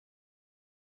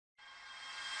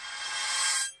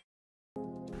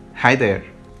Hi there.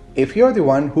 If you're the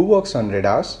one who works on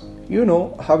radars, you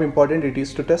know how important it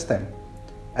is to test them.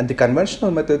 And the conventional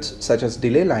methods such as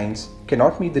delay lines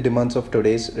cannot meet the demands of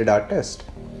today's radar test.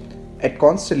 At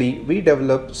Constelli, we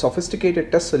develop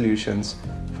sophisticated test solutions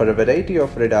for a variety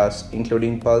of radars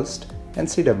including pulsed and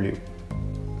CW.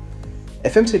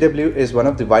 FMCW is one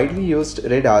of the widely used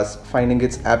radars, finding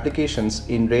its applications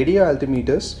in radio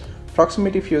altimeters,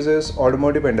 proximity fuses,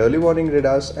 automotive and early warning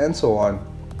radars, and so on.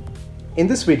 In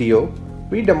this video,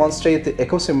 we demonstrate the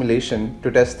echo simulation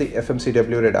to test the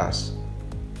FMCW radars.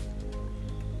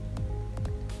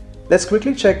 Let's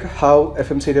quickly check how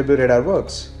FMCW radar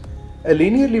works. A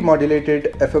linearly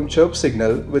modulated FM chirp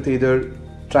signal with either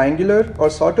triangular or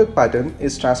sawtooth pattern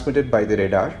is transmitted by the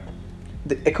radar.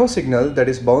 The echo signal that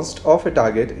is bounced off a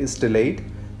target is delayed,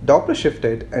 Doppler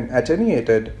shifted, and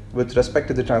attenuated with respect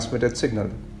to the transmitted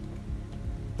signal.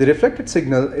 The reflected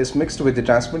signal is mixed with the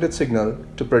transmitted signal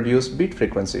to produce beat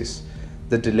frequencies.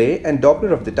 The delay and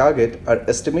Doppler of the target are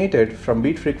estimated from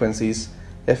beat frequencies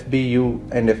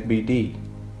FBU and FBD.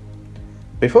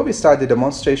 Before we start the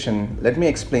demonstration, let me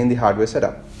explain the hardware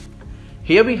setup.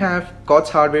 Here we have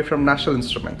COTS hardware from National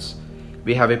Instruments.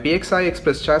 We have a PXI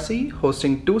Express chassis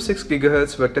hosting two 6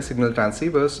 GHz vector signal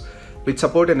transceivers which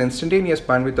support an instantaneous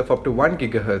bandwidth of up to 1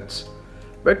 GHz.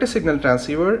 Vector signal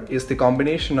transceiver is the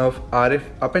combination of RF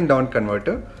up and down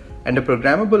converter and a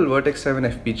programmable Vertex 7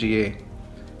 FPGA.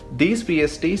 These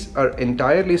VSTs are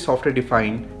entirely software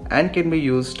defined and can be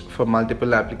used for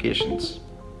multiple applications.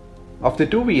 Of the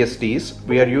two VSTs,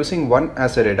 we are using one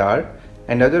as a radar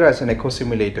and other as an echo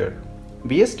simulator.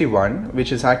 VST1,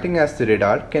 which is acting as the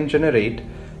radar, can generate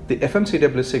the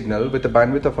FMCW signal with a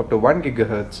bandwidth of up to 1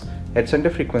 GHz at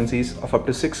center frequencies of up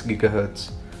to 6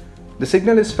 GHz. The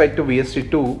signal is fed to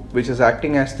VST2, which is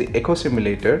acting as the echo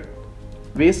simulator.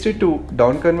 VST2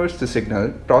 downconverts the signal,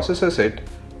 processes it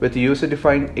with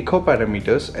user-defined echo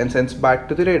parameters, and sends back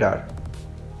to the radar.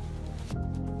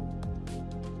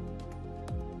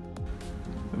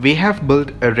 We have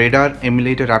built a radar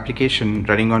emulator application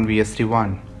running on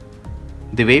VST1.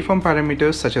 The waveform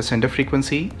parameters such as center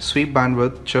frequency, sweep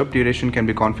bandwidth, chirp duration can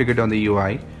be configured on the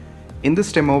UI. In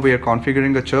this demo, we are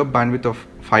configuring a chirp bandwidth of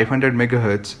 500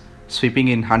 MHz, sweeping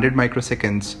in 100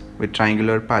 microseconds with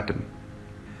triangular pattern.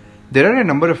 There are a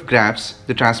number of graphs.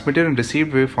 The transmitted and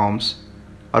received waveforms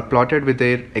are plotted with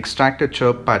their extracted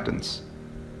chirp patterns.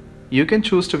 You can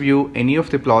choose to view any of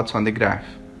the plots on the graph.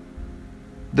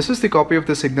 This is the copy of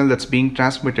the signal that's being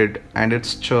transmitted and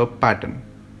its chirp pattern.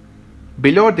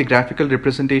 Below are the graphical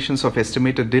representations of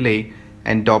estimated delay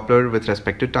and Doppler with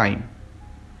respect to time.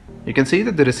 You can see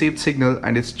that the received signal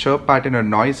and its chirp pattern are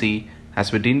noisy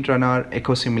as we didn't run our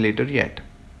echo simulator yet.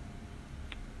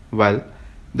 Well,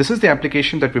 this is the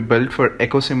application that we built for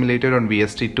echo simulator on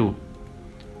VST2.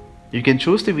 You can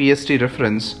choose the VST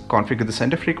reference, configure the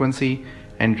center frequency,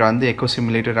 and run the echo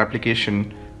simulator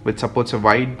application, which supports a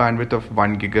wide bandwidth of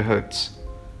 1 GHz.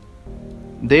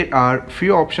 There are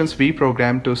few options we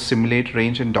programmed to simulate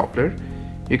range and Doppler.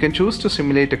 You can choose to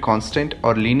simulate a constant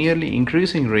or linearly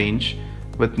increasing range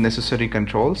with necessary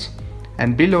controls.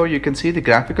 And below you can see the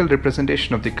graphical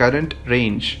representation of the current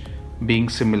range being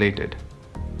simulated.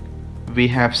 We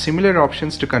have similar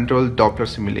options to control Doppler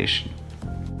simulation.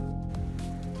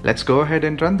 Let's go ahead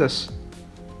and run this.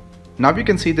 Now you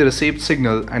can see the received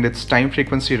signal and its time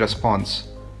frequency response.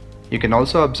 You can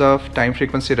also observe time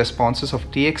frequency responses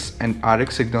of TX and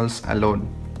RX signals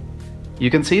alone. You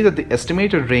can see that the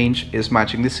estimated range is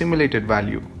matching the simulated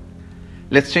value.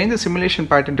 Let's change the simulation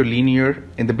pattern to linear.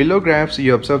 In the below graphs,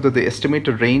 you observe that the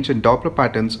estimated range and Doppler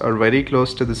patterns are very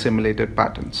close to the simulated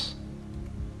patterns.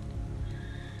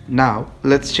 Now,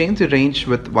 let's change the range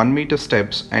with 1 meter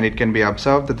steps, and it can be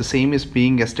observed that the same is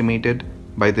being estimated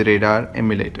by the radar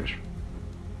emulator.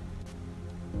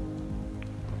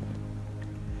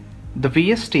 The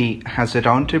VST has a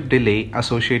round-trip delay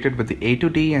associated with the A to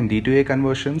D and D to A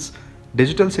conversions,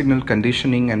 digital signal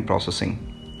conditioning and processing.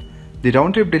 The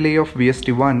round-trip delay of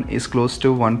VST1 is close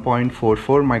to 1.44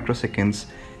 microseconds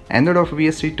and that of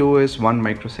VST2 is 1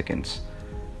 microseconds.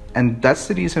 And that's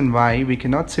the reason why we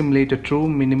cannot simulate a true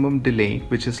minimum delay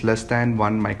which is less than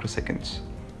 1 microseconds.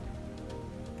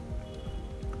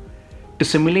 To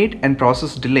simulate and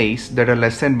process delays that are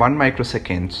less than 1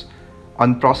 microseconds,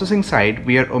 on processing side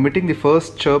we are omitting the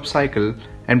first chirp cycle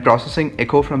and processing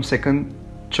echo from second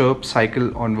chirp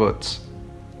cycle onwards,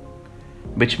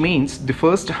 which means the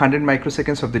first 100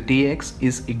 microseconds of the TX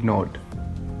is ignored.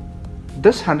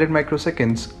 This 100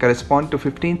 microseconds correspond to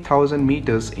 15,000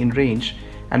 meters in range,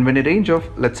 and when a range of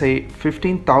let's say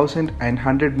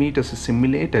 15,100 meters is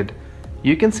simulated,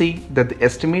 you can see that the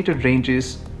estimated range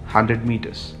is 100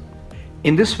 meters.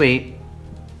 In this way,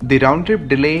 The round-trip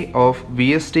delay of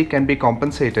VST can be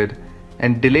compensated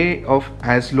and delay of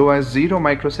as low as 0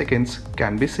 microseconds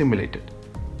can be simulated.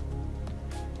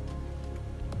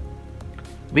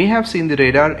 We have seen the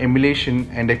radar emulation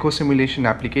and echo simulation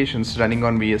applications running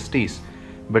on VSTs,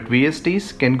 but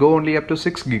VSTs can go only up to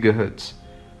 6 GHz.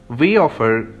 We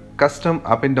offer custom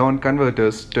up and down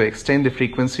converters to extend the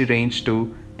frequency range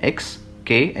to X,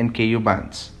 K and Ku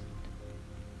bands.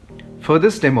 For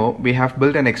this demo, we have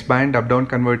built an X-band up-down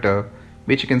converter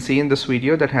which you can see in this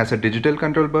video that has a digital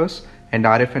control bus and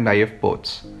RF and IF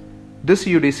ports. This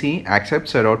UDC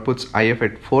accepts our outputs IF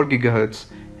at 4 GHz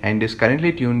and is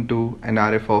currently tuned to an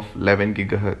RF of 11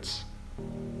 GHz.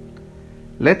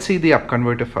 Let's see the up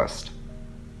converter first.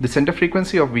 The center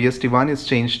frequency of VST1 is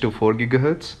changed to 4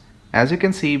 GHz. As you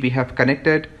can see, we have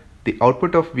connected the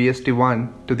output of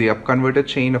VST1 to the up converter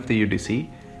chain of the UDC,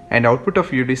 and output of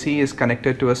UDC is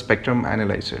connected to a spectrum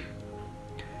analyzer.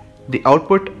 The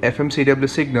output FMCW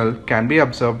signal can be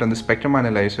observed on the spectrum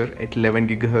analyzer at 11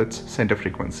 GHz center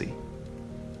frequency.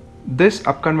 This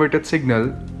up-converted signal,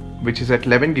 which is at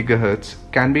 11 GHz,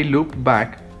 can be looped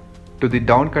back to the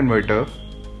down converter,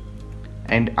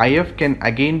 and IF can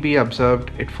again be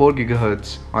observed at 4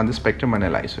 GHz on the spectrum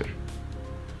analyzer.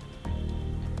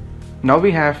 Now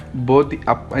we have both the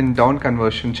up and down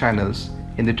conversion channels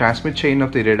in the transmit chain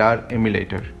of the radar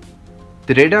emulator.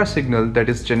 The radar signal that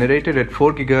is generated at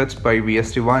 4 GHz by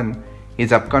VST1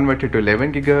 is up converted to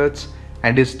 11 GHz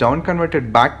and is down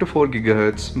converted back to 4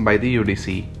 GHz by the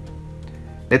UDC.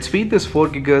 Let's feed this 4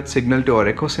 GHz signal to our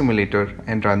echo simulator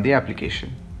and run the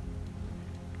application.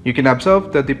 You can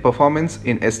observe that the performance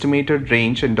in estimated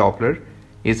range and Doppler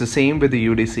is the same with the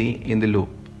UDC in the loop.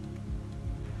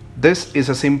 This is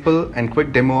a simple and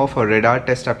quick demo of a radar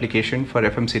test application for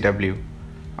FMCW.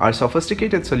 Our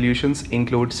sophisticated solutions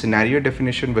include scenario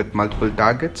definition with multiple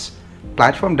targets,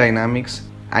 platform dynamics,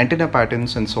 antenna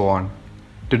patterns, and so on.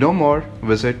 To know more,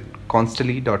 visit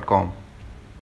constelli.com.